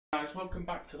Guys, welcome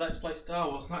back to Let's Play Star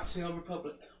Wars Knights of the Old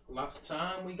Republic. Last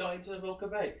time we got into the Vulcan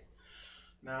base.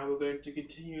 Now we're going to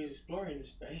continue exploring the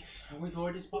space, and we've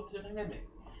already spotted an enemy.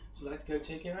 So let's go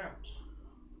take him out.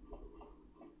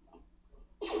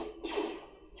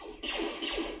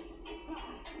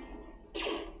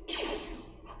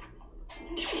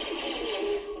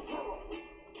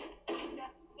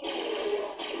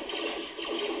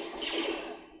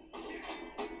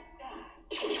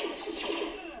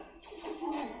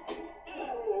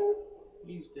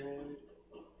 He's dead.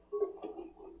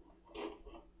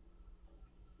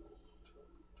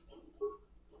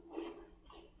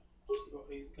 See what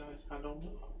these guys had on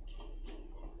them.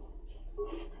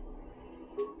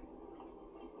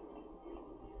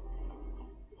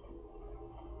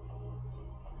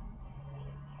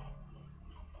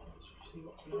 Let's see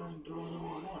what's behind door number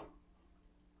 1.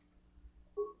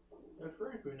 A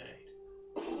frag grenade.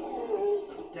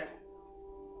 Of death.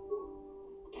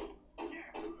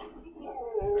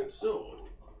 And sword.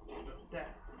 Of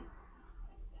death.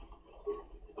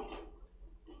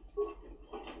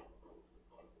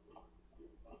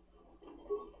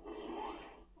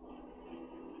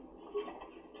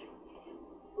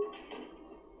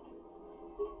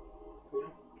 We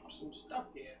have some stuff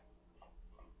here.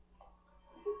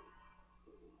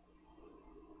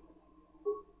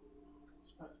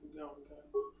 Let's go and go.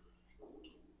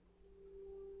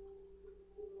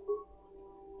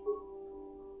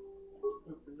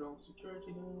 Open all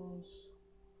security doors.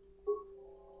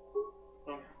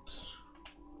 Right.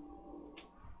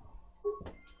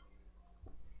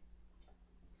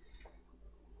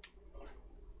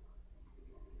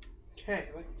 Okay,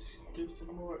 let's do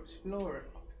some more exploring.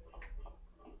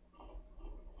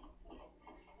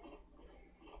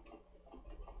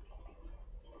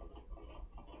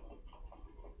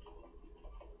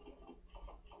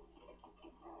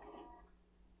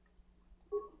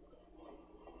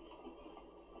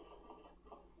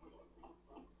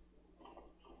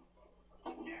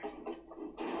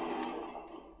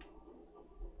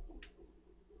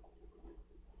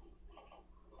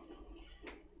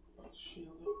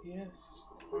 Shield up here, this is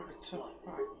quite a tough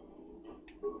fight.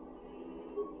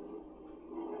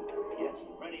 Yes,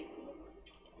 ready.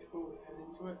 Before we head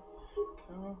into it,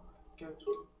 go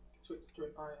to switch to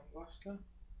an iron blaster.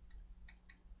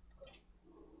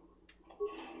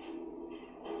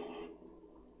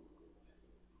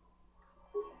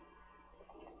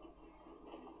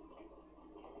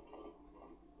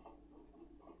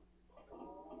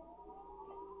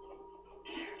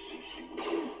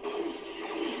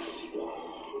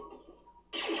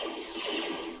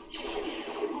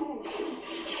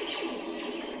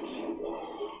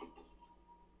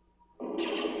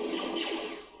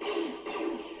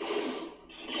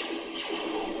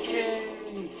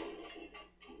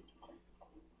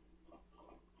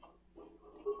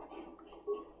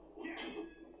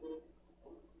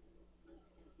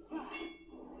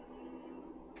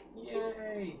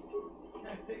 Yay!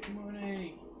 Epic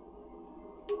money!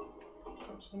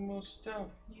 Got some more stuff,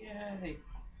 yay!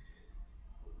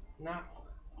 Now,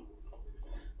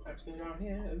 let's go down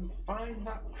here and find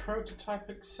that prototype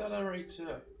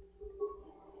accelerator.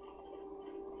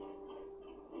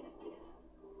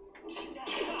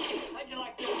 How'd you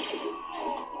like this?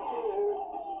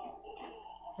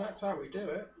 That's how we do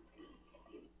it.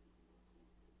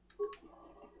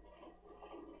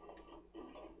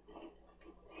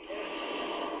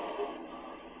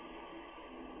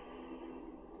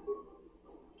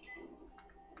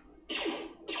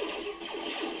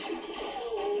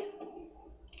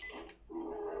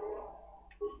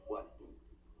 What?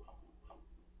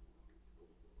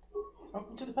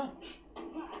 Welcome to the punch.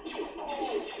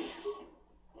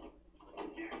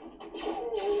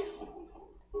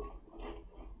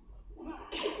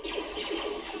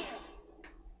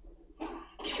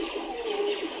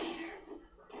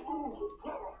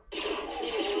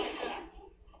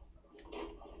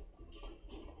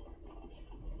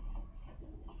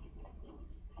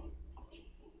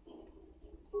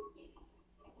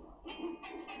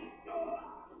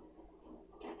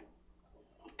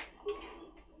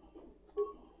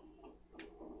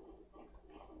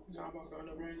 Zarbo's got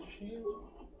another razor shield.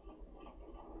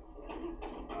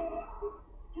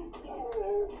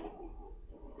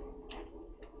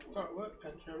 Got a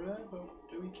workbench over there,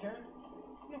 but do we care?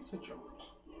 Not a jot.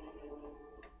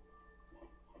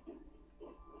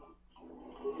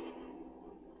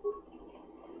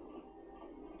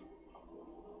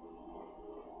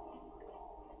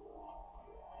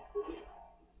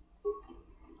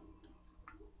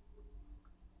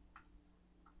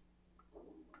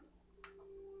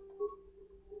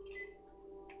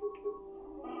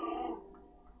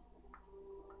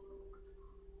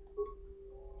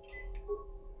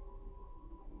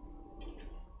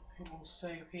 I'll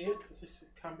save here because this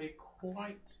can be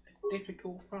quite a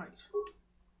difficult fight.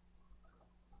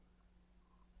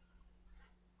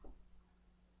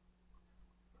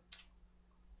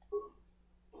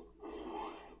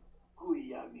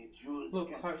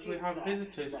 Look like we have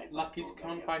visitors. Lucky's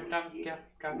conned by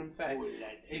Gadon Fett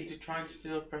into trying to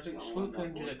steal Project Swoop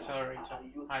engine accelerator.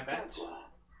 I bet.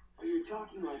 You're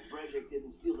talking like Brejik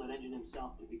didn't steal that engine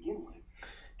himself to begin with.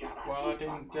 Well, I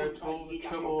didn't go to all the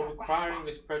trouble of acquiring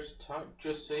this prototype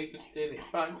just so you could steal it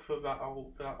back for that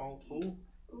old fool.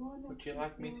 Would you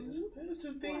like me to dispose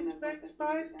of these specs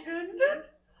by cannon?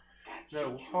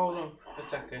 No, hold on a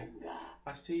second.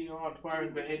 I see you aren't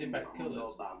wearing the hidden back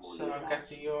colours, so I'm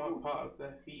guessing you aren't part of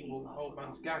the evil old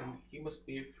man's gang. You must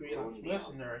be a freelance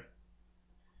mercenary.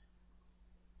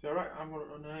 You're right, I'm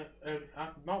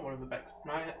not one of the Becks.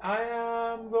 I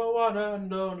am the one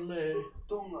and only.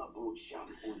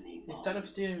 Instead of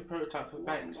stealing the prototype for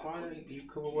Becks, why don't you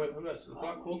come and work with us? The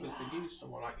Black Walkers could use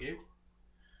someone like you.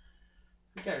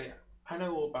 Forget it. I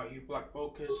know all about you Black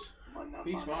Walkers.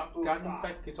 Be smart. Gadon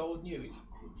Beck is old news.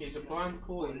 He's a blind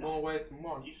fool in more ways than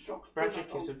one.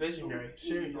 Brejik is a visionary.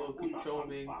 Soon he'll control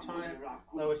the entire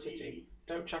lower city.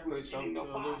 Don't shackle yourself to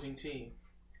a losing team.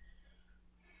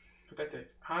 Forget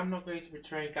it. I'm not going to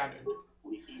betray Gadon.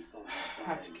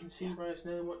 I can see there's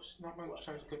not much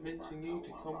chance convincing you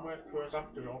to come work for us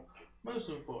after all. Most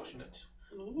unfortunate.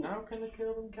 Now can I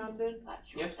kill them, Gadon?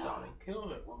 Yes, darling. Kill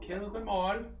them. Kill them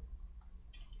all.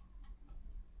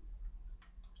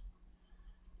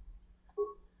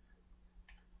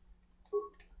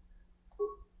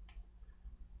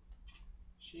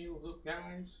 Shields up,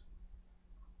 guys.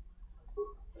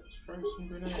 Let's throw some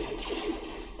grenades.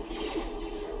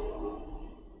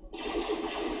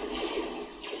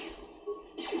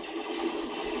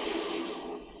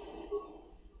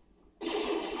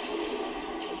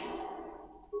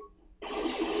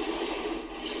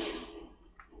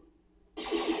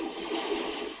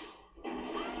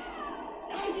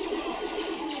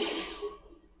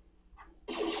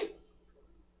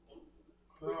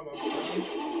 Almost done.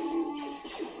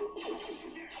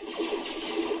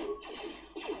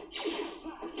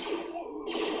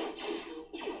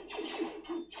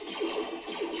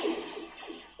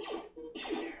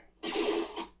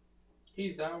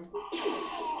 He's down.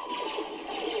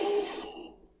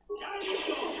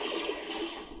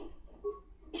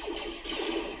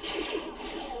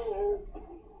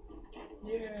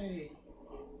 Yay!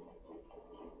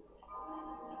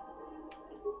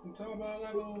 On top of our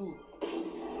level.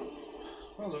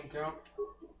 Well done, Cal.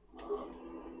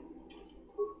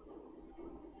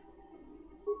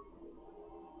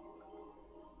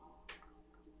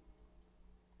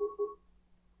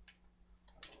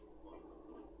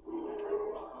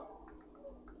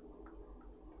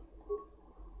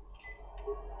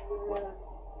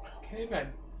 Okay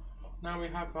then. Now we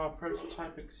have our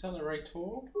prototype accelerator.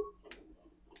 We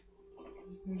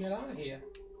can get out of here.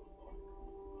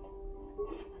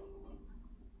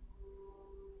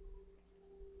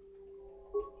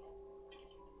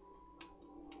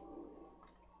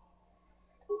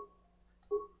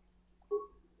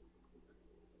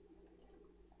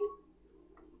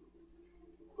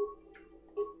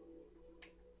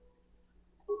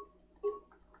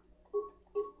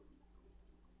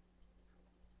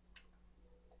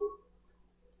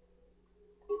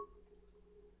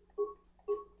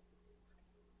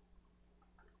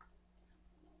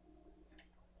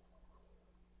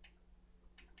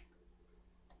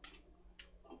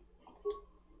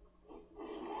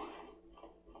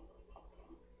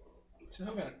 So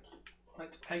then,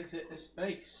 let's exit this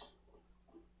base.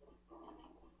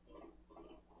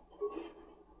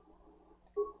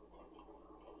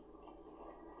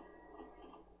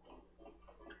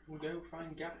 And go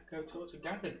talk to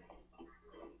Gadon.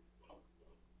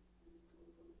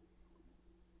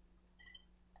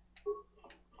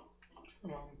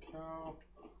 Come on, Carl.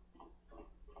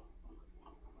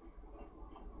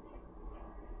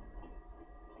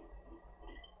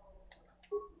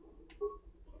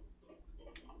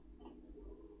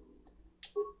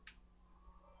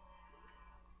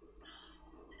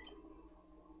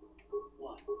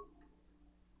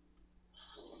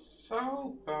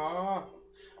 So far,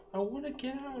 I want to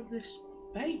get out of this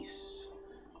base.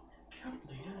 God,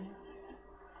 the AI.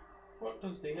 What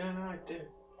does the AI do?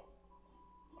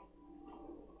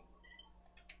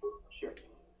 Sure.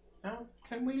 Now,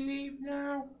 can we leave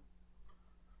now?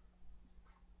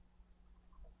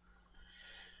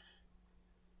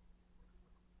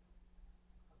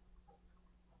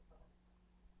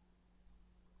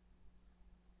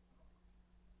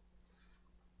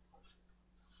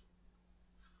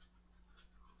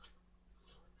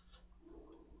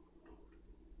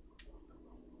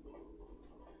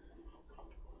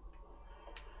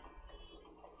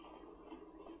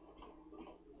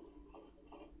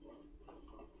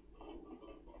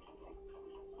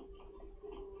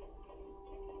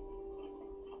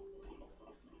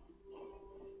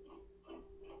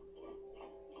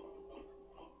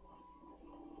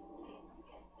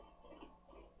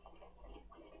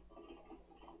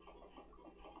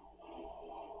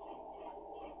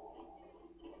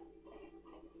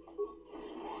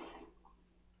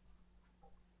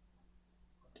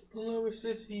 a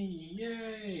city!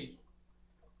 Yay!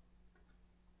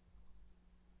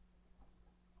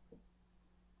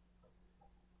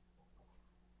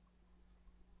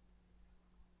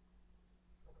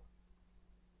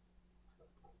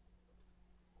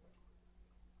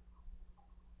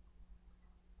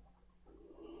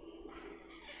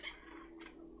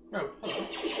 Oh, hello.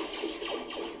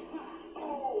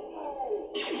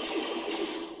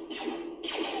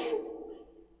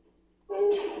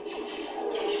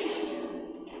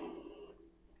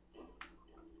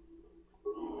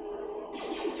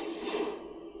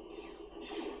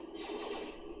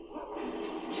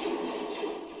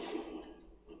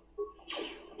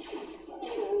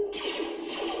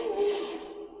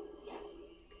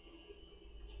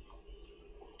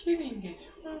 Killing is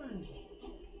fun.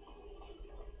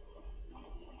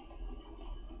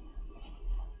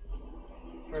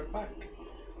 We're back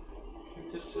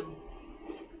into some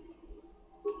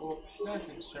more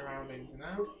pleasant surroundings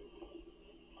now.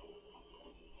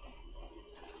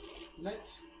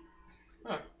 Let's...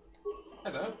 Oh,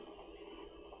 hello.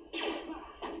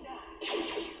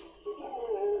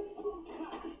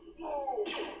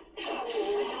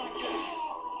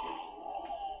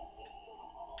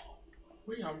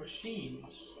 We are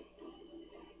machines.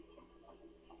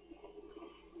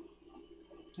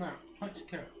 Now, let's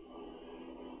go.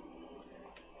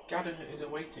 Gadon is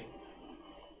awaiting.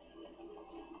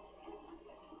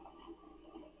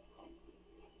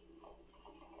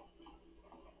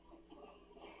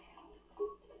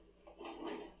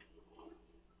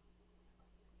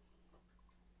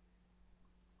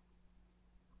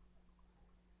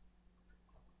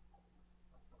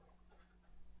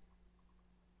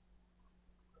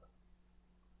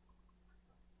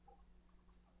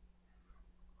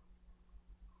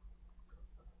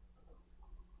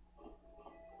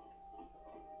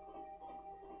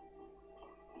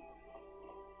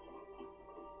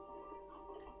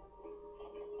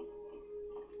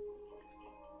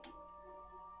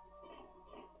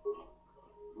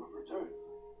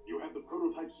 You have the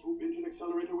prototype swoop engine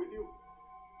accelerator with you?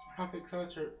 I have the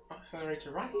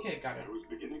accelerator right here, Gadon. I was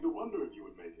beginning to wonder if you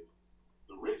would make it.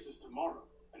 The race is tomorrow,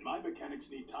 and my mechanics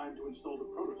need time to install the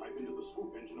prototype into the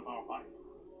swoop engine of our bike.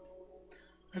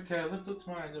 Okay, I lived up to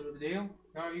my end of the deal.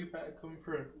 Now you better come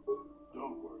through.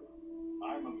 Don't worry.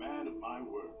 I'm a man of my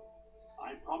word.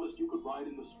 I promised you could ride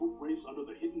in the swoop race under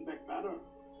the hidden Beck banner,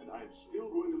 and I am still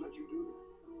going to let you do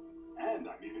that. And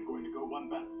I'm even going to go one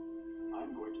better.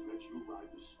 I'm going to let you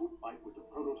ride the swoop bike with the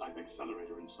prototype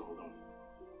accelerator installed on it.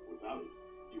 Without it,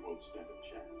 you won't stand a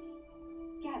chance.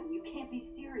 Gadon, you can't be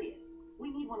serious.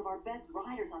 We need one of our best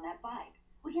riders on that bike.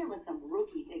 We can't let some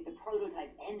rookie take the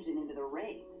prototype engine into the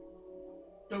race.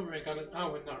 Don't worry, Gadon.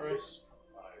 I'll win that race.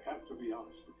 I have to be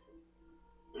honest with you.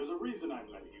 There's a reason I'm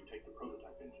letting you take the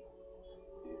prototype engine.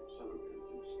 The accelerator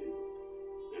is unstable.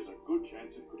 There's a good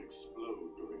chance it could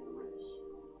explode during the race.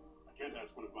 I can't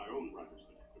ask one of my own riders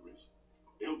to take the risk.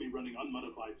 They'll be running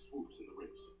unmodified swoops in the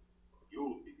race.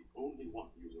 You'll be the only one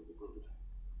using the prototype.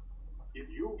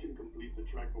 If you can complete the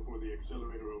track before the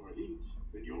accelerator overheats,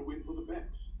 then you'll win for the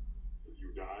Becks. If you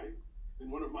die,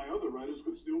 then one of my other riders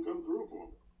could still come through for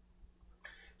me.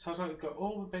 Sounds like we've got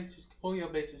all your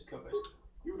bases covered.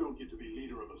 You don't get to be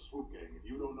leader of a swoop gang if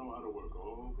you don't know how to work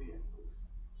all the angles.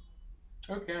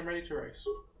 Okay, I'm ready to race.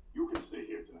 You can stay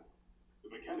here tonight.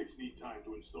 The mechanics need time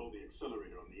to install the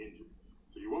accelerator on the engine,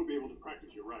 so you won't be able to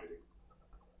practice your riding.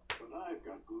 But I've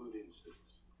got good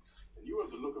instincts, and you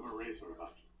have the look of a racer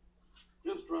about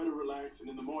you. Just try to relax, and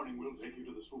in the morning we'll take you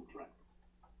to the swoop track.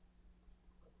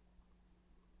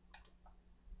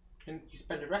 And you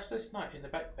spend the rest of this night in the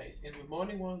Beck base. In the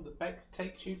morning, one of the Becks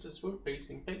takes you to the swoop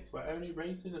racing pits where only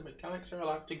racers and mechanics are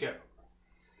allowed to go.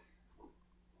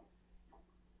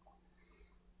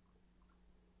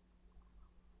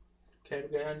 Okay,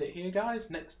 we're going to end it here, guys.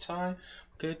 Next time,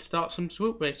 we're going to start some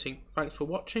swoop racing. Thanks for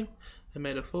watching, and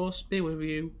may the force be with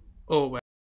you always.